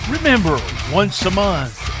Remember, once a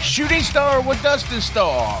month, Shooting Star with Dustin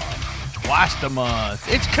Starr. Twice a month,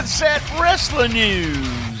 it's Cassette Wrestling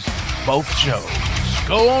News. Both shows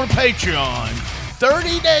go on Patreon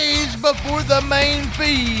 30 days before the main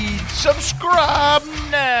feed. Subscribe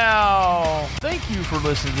now. Thank you for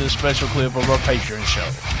listening to this special clip of our Patreon show.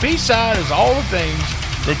 B-side is all the things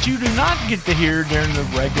that you do not get to hear during the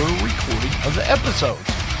regular recording of the episodes.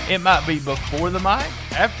 It might be before the mic,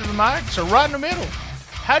 after the mics, or right in the middle.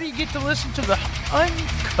 How do you get to listen to the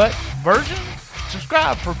uncut version?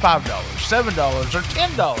 Subscribe for $5, $7, or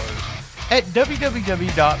 $10 at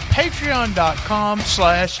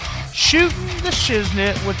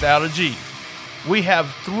www.patreon.com/shootingtheshiznit without a G. We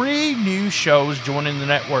have 3 new shows joining the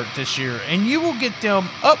network this year, and you will get them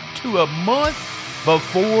up to a month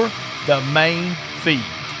before the main feed.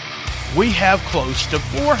 We have close to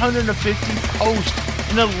 450 posts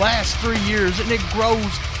in the last 3 years, and it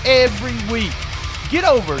grows every week. Get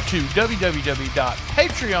over to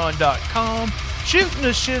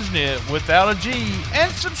www.patreon.com/shootingtheshiznit without a G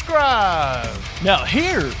and subscribe. Now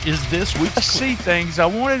here is this week's see things. I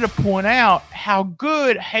wanted to point out how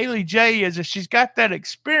good Haley J is. If she's got that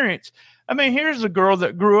experience. I mean, here's a girl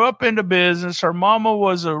that grew up into business. Her mama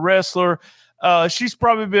was a wrestler. She's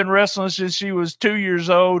probably been wrestling since she was 2 years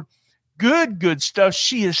old. Good stuff.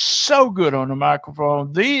 She is so good on the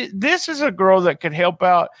microphone. This is a girl that could help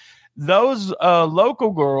out those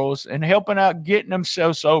local girls and helping out getting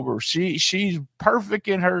themselves over. She's perfect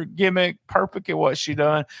in her gimmick, perfect at what she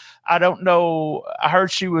done. I don't know. I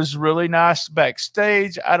heard she was really nice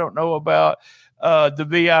backstage. I don't know about the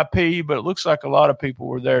VIP, but it looks like a lot of people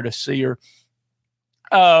were there to see her.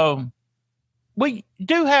 We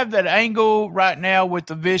do have that angle right now with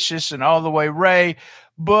the Vicious and All the Way Ray,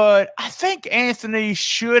 but I think Anthony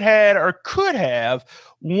should have or could have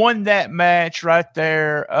won that match right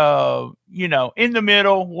there, in the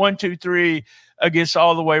middle, 1, 2, 3 against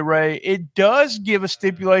All the Way Ray. It does give a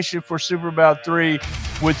stipulation for Super Bowl 3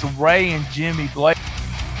 with Ray and Jimmy Blake.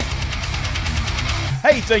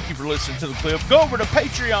 Hey, thank you for listening to the clip. Go over to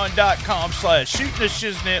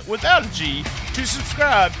patreon.com/shootingtheshiznit without a G to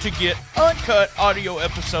subscribe to get uncut audio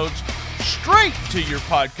episodes straight to your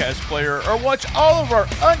podcast player, or watch all of our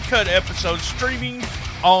uncut episodes streaming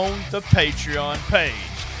on the Patreon page.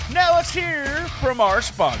 Now let's hear from our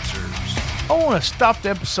sponsors. I want to stop the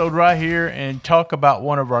episode right here and talk about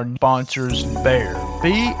one of our sponsors, Bear.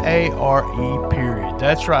 B-A-R-E, period.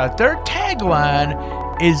 That's right. Their tagline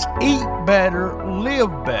is eat better,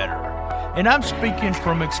 live better. And I'm speaking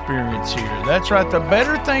from experience here. That's right. The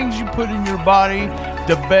better things you put in your body,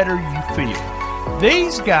 the better you feel.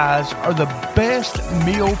 These guys are the best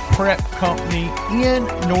meal prep company in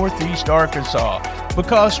Northeast Arkansas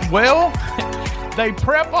because, well, they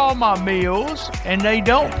prep all my meals and they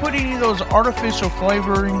don't put any of those artificial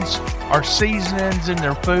flavorings or seasonings in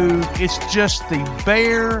their food. It's just the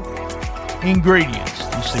bare ingredients.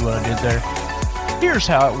 You see what I did there? Here's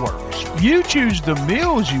how it works. You choose the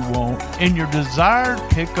meals you want in your desired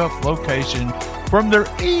pickup location from their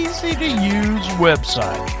easy-to-use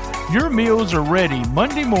website. Your meals are ready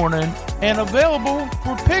Monday morning and available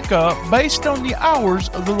for pickup based on the hours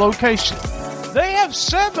of the location. They have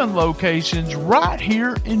 7 locations right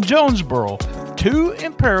here in Jonesboro, 2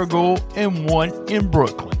 in Paragould and 1 in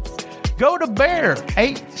Brooklyn. Go to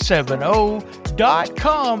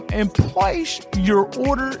bear870.com and place your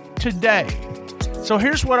order today. So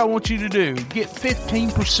here's what I want you to do. Get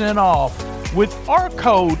 15% off with our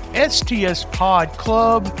code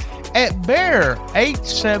STSPodClub at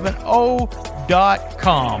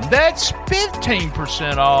bear870.com. That's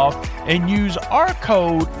 15% off and use our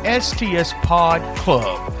code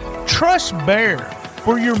STSPodClub. Trust Bear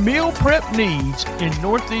for your meal prep needs in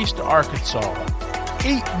Northeast Arkansas.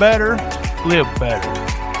 Eat better, live better.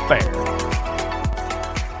 Bear.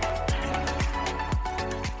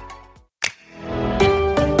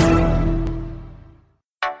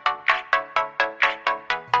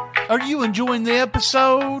 Are you enjoying the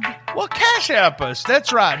episode? Well, Cash App us.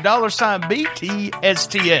 That's right,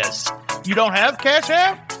 $BTSTS. You don't have Cash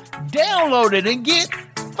App? Download it and get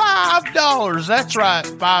 $5. That's right,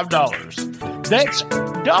 $5. That's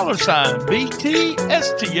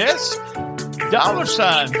 $BTSTS,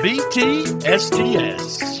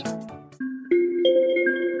 $BTSTS.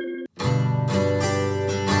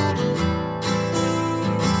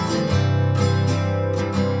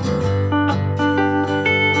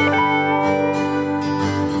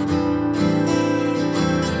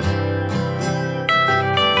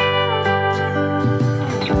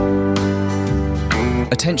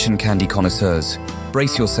 Attention candy connoisseurs,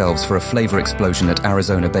 brace yourselves for a flavor explosion at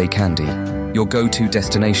Arizona Bay Candy. your go-to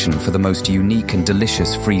destination for the most unique and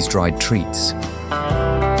delicious freeze-dried treats.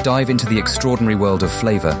 Dive into the extraordinary world of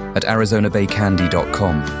flavor at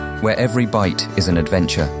ArizonaBayCandy.com, where every bite is an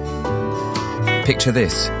adventure. Picture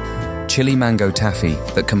this: chili mango taffy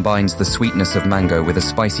that combines the sweetness of mango with a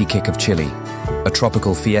spicy kick of chili, a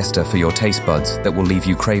tropical fiesta for your taste buds that will leave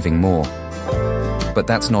you craving more. But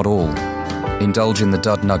that's not all. Indulge in the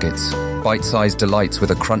Dud Nuggets, bite-sized delights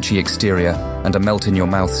with a crunchy exterior and a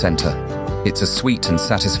melt-in-your-mouth center. It's a sweet and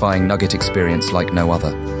satisfying nugget experience like no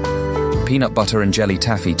other. Peanut butter and jelly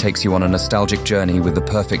taffy takes you on a nostalgic journey with the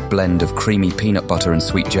perfect blend of creamy peanut butter and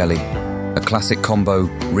sweet jelly. A classic combo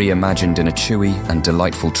reimagined in a chewy and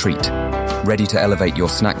delightful treat. Ready to elevate your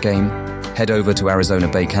snack game? Head over to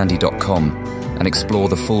ArizonaBayCandy.com and explore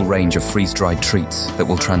the full range of freeze-dried treats that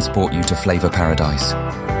will transport you to flavor paradise.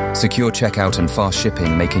 Secure checkout and fast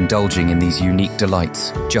shipping make indulging in these unique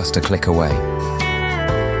delights just a click away.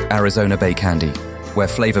 Arizona Bay Candy, where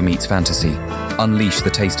flavor meets fantasy. Unleash the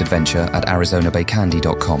taste adventure at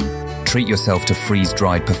ArizonaBayCandy.com. Treat yourself to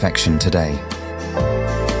freeze-dried perfection today.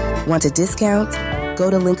 Want a discount? Go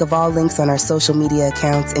to link of all links on our social media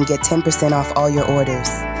accounts and get 10% off all your orders.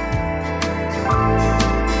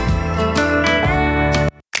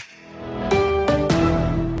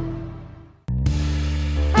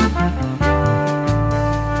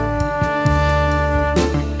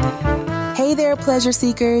 Hey there, pleasure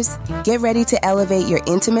seekers. Get ready to elevate your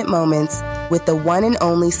intimate moments with the one and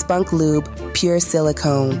only Spunk Lube Pure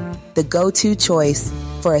Silicone, the go-to choice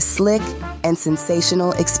for a slick and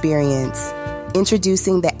sensational experience.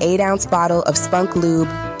 Introducing the 8-ounce bottle of Spunk Lube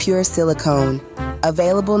Pure Silicone,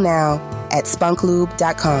 available now at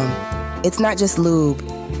spunklube.com. It's not just lube,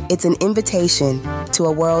 it's an invitation to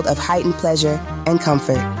a world of heightened pleasure and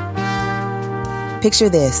comfort. Picture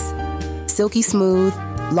this: silky smooth,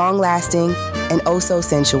 long-lasting, and oh so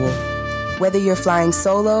sensual. Whether you're flying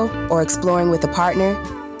solo or exploring with a partner,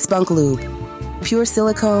 Spunk Lube Pure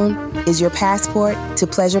Silicone is your passport to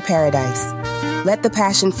pleasure paradise. Let the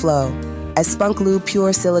passion flow as Spunk Lube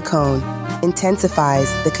Pure Silicone intensifies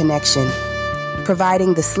the connection,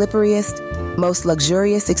 providing the slipperiest, most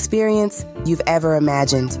luxurious experience you've ever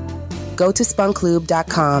imagined. Go to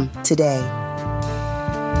spunklube.com today.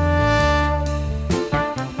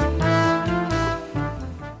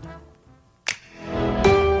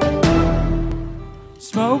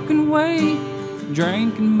 Smoking weed,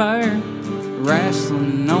 drinking beer,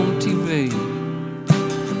 wrestling on TV,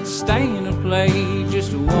 staying up late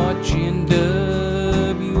just watching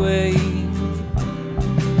WA.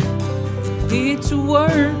 It's a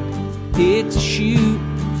work, it's a shoot,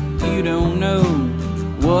 you don't know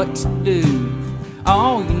what to do.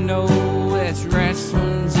 All you know is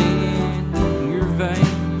wrestling's in your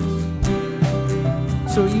veins.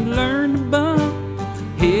 So you learn to bump,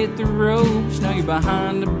 hit the ropes, now you're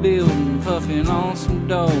behind the building, puffing on some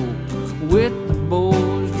dough with the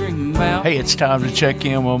boys drinking about. Hey, it's time to check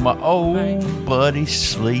in with my old buddy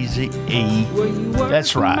Sleazy E.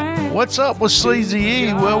 That's right. What's up with Sleazy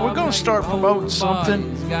E? Well, we're going to start promoting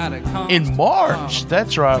something in March.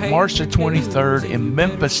 That's right, March the 23rd in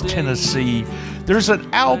Memphis, Tennessee. There's an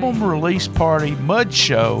album release party. Mud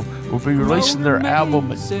Show will be releasing their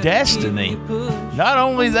album Destiny. Not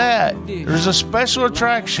only that, there's a special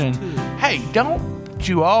attraction. Hey, don't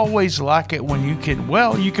you always like it when you can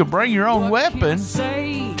bring your own weapon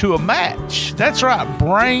to a match? That's right,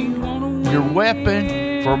 bring your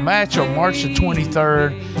weapon for a match on March the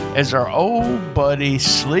 23rd as our old buddy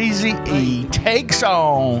Sleazy E takes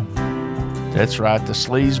on. That's right, the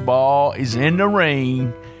sleazeball is in the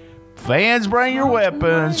ring. Fans, bring your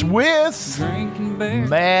weapons with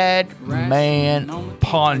Madman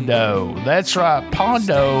Pondo. That's right,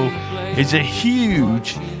 Pondo is a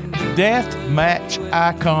huge death match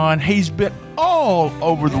icon. He's been all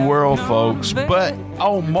over the world, folks, but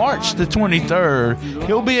on March the 23rd,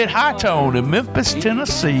 he'll be at High Tone in Memphis,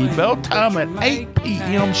 Tennessee. Bell time at 8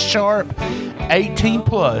 p.m. sharp, 18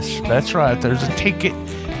 plus. That's right, there's a ticket.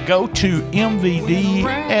 Go to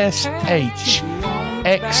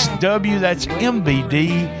MVDSHXW. That's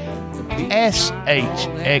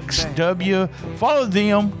MVDSHXW. Follow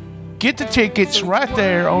them. Get the tickets right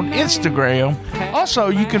there on Instagram. Also,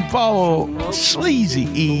 you can follow Sleazy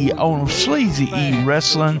E on Sleazy E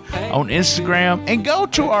Wrestling on Instagram. And go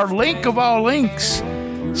to our link of all links.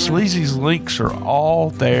 Sleazy's links are all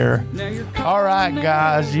there. All right,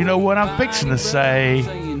 guys, you know what I'm fixing to say.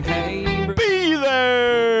 Be there.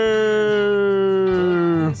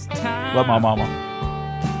 Love my mama.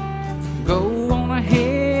 Go on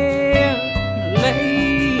ahead,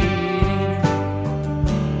 lady.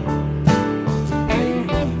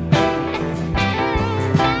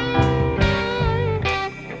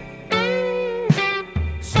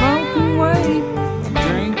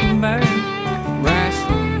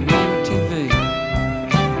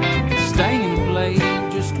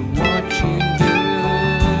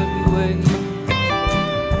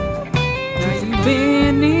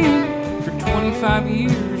 been in for 25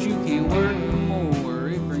 years. You can't work